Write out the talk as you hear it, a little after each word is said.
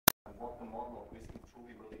what the model of WSDL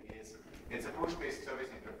truly really is. It's a push-based service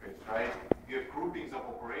interface, right? You have groupings of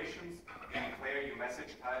operations, you declare your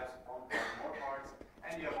message types, one part, more parts,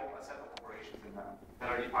 and you have a set of operations in them that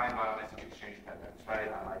are defined by message exchange patterns, right?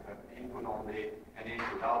 I might have an input only, an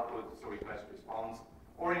input-output, so request-response,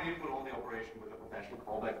 or an input-only operation with a potential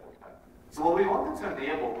callback type. So what we wanted to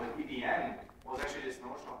enable with EVM was actually this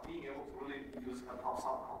notion of being able to really use a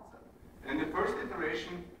top-sub concept. And in the first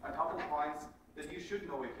iteration, a couple of points that you should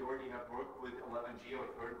know if you already have worked with 11G or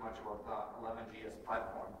heard much about 11G as a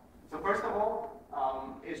platform. So first of all,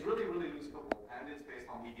 it's really, really useful, and it's based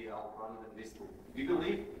on EDL rather than WSDL. We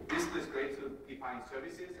believe WSDL is great to define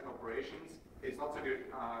services and operations. It's not so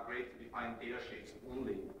great to define data shapes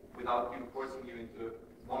only without forcing you into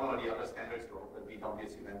one or the other standards growth, that be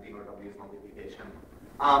WS eventing or WS notification.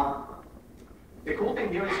 The cool thing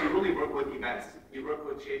here is you really work with events. You work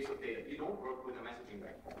with shapes of data. You don't work with a messaging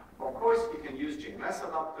backbone. Of course, you can use JMS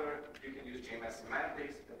adapter. You can use JMS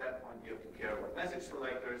semantics. At that point, you have to care about message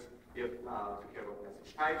selectors. You have to care about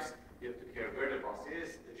message types. You have to care where the bus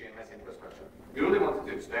is, the JMS infrastructure. We really wanted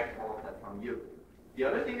to extract all of that from you. The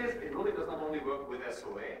other thing is, it really does not only work with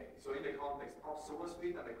SOA, so in the context of SOA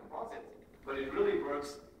Suite and the composite, but it really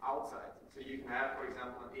works outside. So you can have, for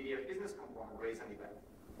example, an ADF business component raise an event.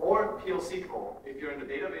 Or PLC call, if you're in the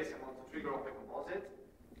database and want to trigger off a composite,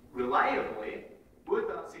 reliably, with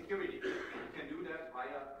a security, you can do that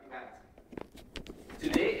via event.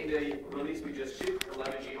 Today, in the release we just shipped,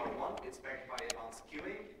 11G'09, it's backed by advanced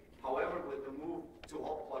queuing. However, with the move to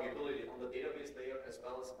hot pluggability on the database layer as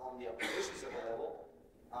well as on the application server level,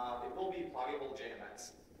 it will be pluggable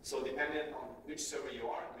JMS. So depending on which server you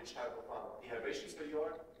are, which type of dehydration server you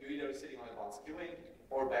are, you're either sitting on advanced queuing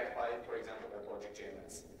or backed by, for example, WebLogic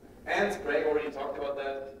JMS. And Greg already talked about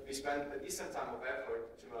that. We spent a decent time of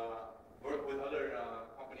effort to work with other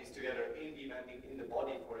companies together in eventing in the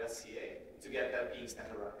body for SCA to get that being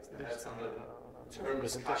standardized. And that's under the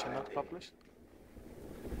presentation not published.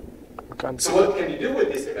 So what can you do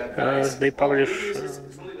with this event? They publish.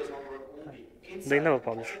 They never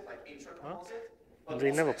publish. Huh?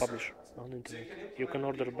 They never publish on internet. You can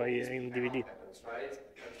order by in DVD. Right?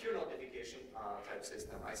 A pure notification type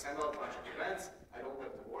system. I send out a bunch of events. I don't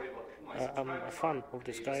have to worry about who my I'm a fan of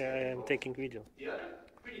this guy. I am taking video.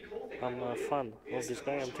 I'm a fan of this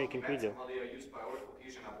guy. I'm taking video.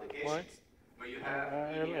 Why?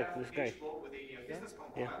 I like this guy.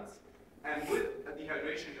 Yeah. And with a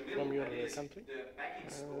dehydration in the middle, From your country?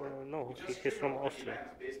 No, he's from Austria.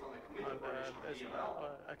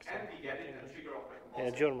 Yeah,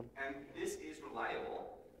 German. And this is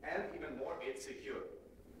reliable, and even more, it's secure.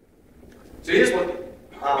 So here's what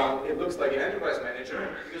it looks like in Enterprise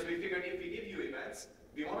Manager, because we figured if we give you events,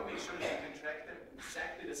 we want to make sure that you can track them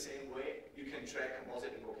exactly the same way you can track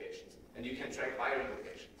composite invocations, and you can track wire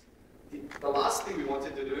invocations. The last thing we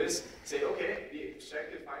wanted to do is say, okay, we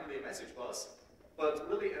extracted finally a message bus, but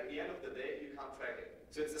really at the end of the day, you can't track it.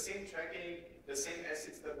 So it's the same tracking, the same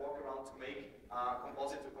assets that walk around to make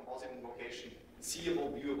composite to composite invocation seeable,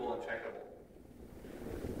 viewable, and trackable.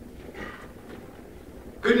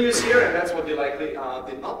 Good news here, and that's what they likely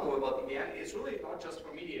did not know about EVM, it's really not just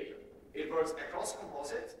for mediator. It works across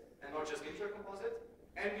composite and not just intra-composite,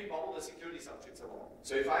 and we bubble the security subjects along.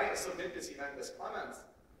 So if I submit this event as Clemens,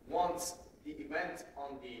 once the event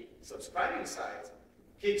on the subscribing side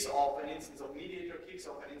kicks off an instance of mediator, kicks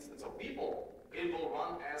off an instance of people, it will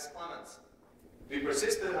run as Clemens. We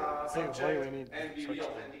persist the subject and we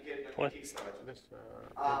re-authenticate when we kickstart.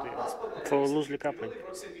 For loosely it coupling. really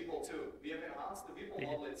works in people too. We have enhanced the people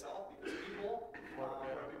model itself because people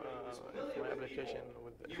My application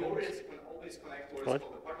with the you always connect towards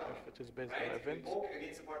the partner link. If it is based on events.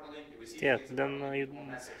 Yeah, then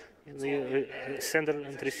you sender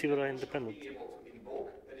and receiver are independent. Be able to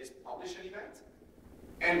invoke, that is publish an event,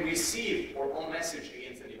 and receive or on message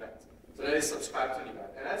against an event. So that is subscribe to an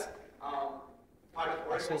event. And that's part of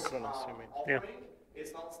Oracle's offering.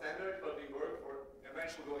 It's not standard, but we work for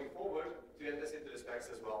eventually going forward to get this into the specs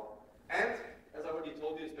as well. And as I already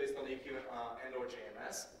told you, it's based on AQ and or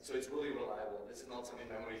JMS, so it's really reliable. This is not some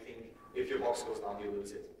in-memory thing. If your box goes down, you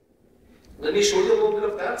lose it. Let me show you a little bit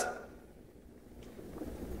of that.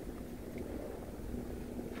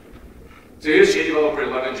 So here's JDeveloper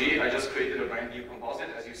 11G. I just created a brand new composite.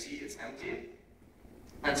 As you see, it's empty.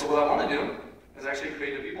 And so what I want to do is actually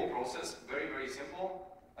create a people process. Very, very simple.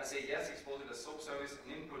 I say yes, expose it as SOAP service,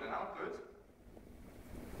 an input and output.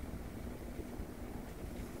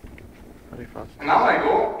 Very fast. And now I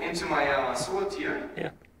go into my SOA tier.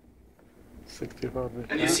 Yeah. 64.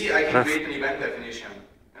 And you see I can create an event definition.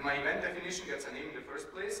 And my event definition gets a name in the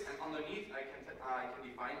first place, and underneath I can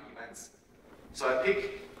define events. So I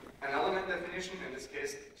pick an element definition. In this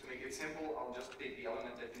case, to make it simple, I'll just take the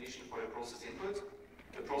element definition for the process input.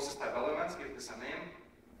 The process type elements, give this a name.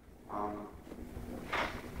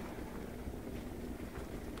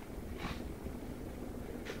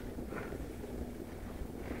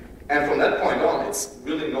 And from that point on, it's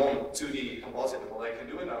really known to the composite. What I can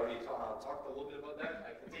do, and I already talked a little bit about that,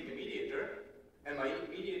 I can take a mediator, and my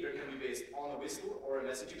mediator can be based on a whistle or a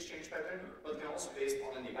message exchange pattern, but can also be based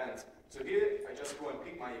on an event. So here, I just go and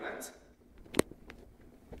pick my event.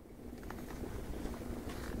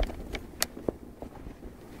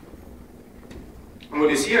 And what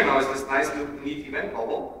you see here now is this nice little neat event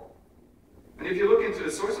bubble. And if you look into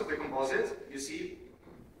the source of the composite, you see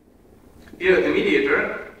here at the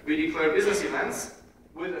mediator, we declare business events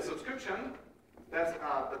with a subscription. That's the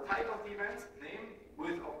type of the event, name,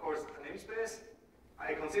 with, of course, a namespace,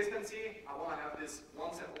 a consistency. I want to have this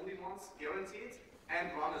once and only once, guaranteed, and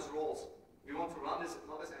run as roles. We want to run this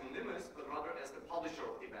not as anonymous, but rather as the publisher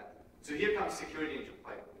of the event. So here comes security into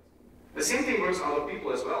play. The same thing works on other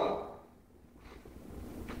people as well.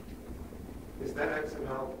 Is that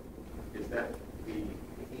XML? Is that the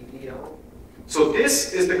EDL? So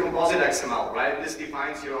this is the composite XML, right? This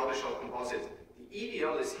defines your off-the-shelf composite. The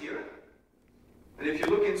EDL is here. And if you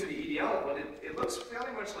look into the EDL, well, it looks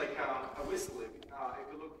fairly much like a whistle.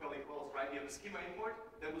 If you look fairly close, right? You have a schema import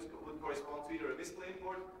that would correspond to either a whistle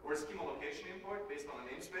import or a schema location import based on a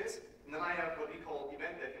namespace. And then I have what we call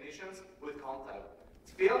event definitions with content.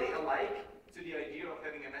 It's fairly alike to the idea of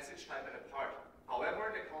having a message type and a part.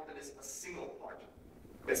 However, the content is a single part.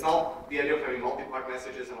 It's not the idea of having multi-part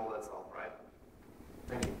messages and all that stuff, right?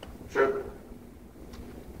 Thank you. Sure.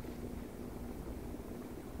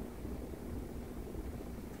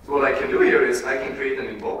 So what I can do here is I can create an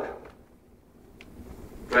invoke,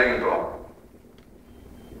 drag and drop.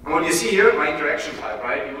 And what you see here, my interaction type,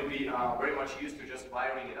 right? You would be very much used to just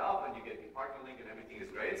firing it up and you get the partner link and everything is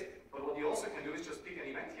great. But what you also can do is just pick an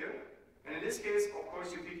event here. And in this case, of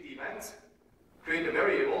course, you pick the event, create a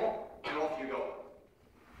variable, and off you go.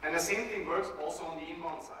 And the same thing works also on the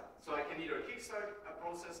inbound side. So I can either kickstart a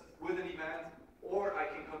process with an event, or I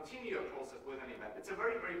can continue a process with an event. It's a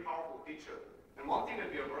very, very powerful feature. And one thing that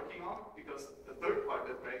we are working on, because the third part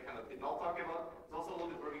that Greg kind of did not talk about, is also a little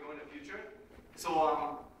bit where we go in the future.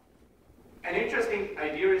 So an interesting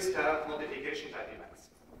idea is to have notification type events.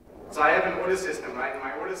 So I have an order system, right? And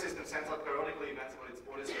my order system sends out periodically events about its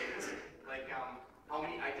order status, like how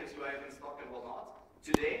many items do I have in stock and whatnot.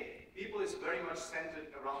 Today, people is very much centered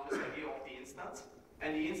around this idea of the instance,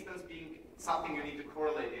 and the instance being something you need to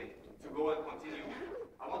correlate in to go and continue.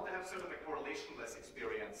 I want to have sort of a correlationless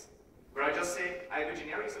experience, where I just say, I have a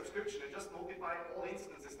generic subscription and just notify all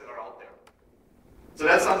instances that are out there. So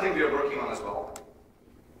that's something we are working on as well.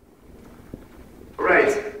 All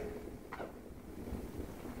right.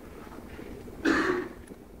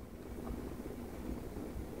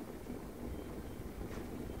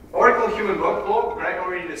 Oracle Human Workflow, Greg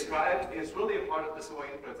already described, is really a part of the SOA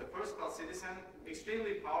infra. It's a first-class citizen,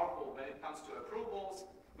 extremely powerful when it comes to approvals,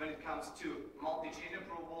 when it comes to multi-chain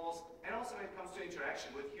approvals, and also when it comes to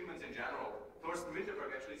interaction with humans in general. Thorsten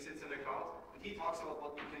Winterberg actually sits in the crowd, and he talks about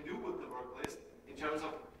what you can do with the work list in terms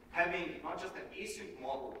of having not just an async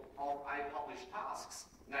model of I publish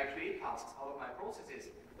tasks, and I create tasks out of my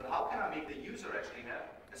processes, but how can I make the user actually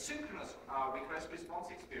have a synchronous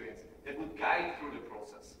request-response experience that would guide through the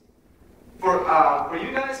process. For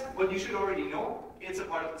you guys, what you should already know, it's a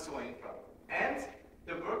part of the SOA infra. And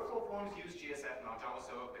the workflow forms use GSF now, Java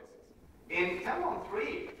Server Faces. In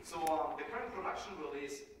 10.1.3, so the current production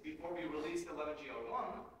release, before we released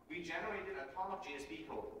 11G'01, we generated a ton of JSP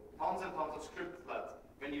code, tons and tons of script that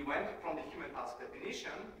when you went from the human task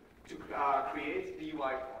definition to create the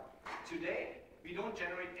UI form. Today, we don't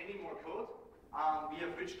generate any more code. We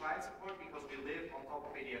have rich client support because we live on top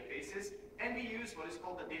of ADF bases, and we use what is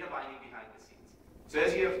called the data binding behind the scenes. So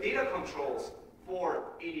as you have data controls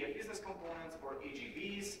for ADF business components, for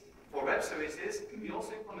AGVs, for web services, we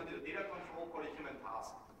also implemented a data control for the human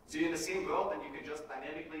task. So you're in the same world, and you can just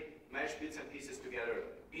dynamically mesh bits and pieces together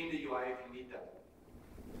in the UI if you need them.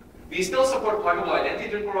 We still support pluggable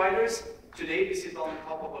identity providers. Today, we sit on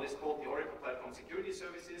top of what is called the Oracle Platform Security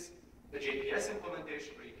Services, the JPS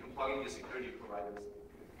implementation, where you can plug in your security providers,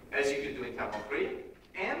 as you can do in 10.3.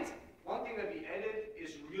 And one thing that we added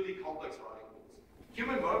is really complex routing rules.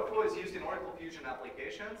 Human workflow is used in Oracle Fusion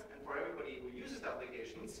applications, and for everybody who uses the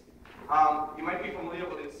applications, you might be familiar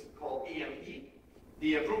with what is called AMP,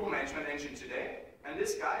 the approval management engine today. And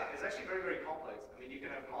this guy is actually very, very complex. I mean, you can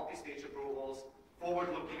have multi-stage approvals,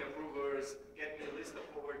 forward-looking approvers, get me a list of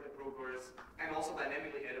forward approvers, and also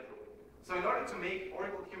dynamically add approvers. So in order to make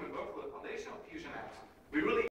Oracle Human Workflow the foundation of Fusion apps, We really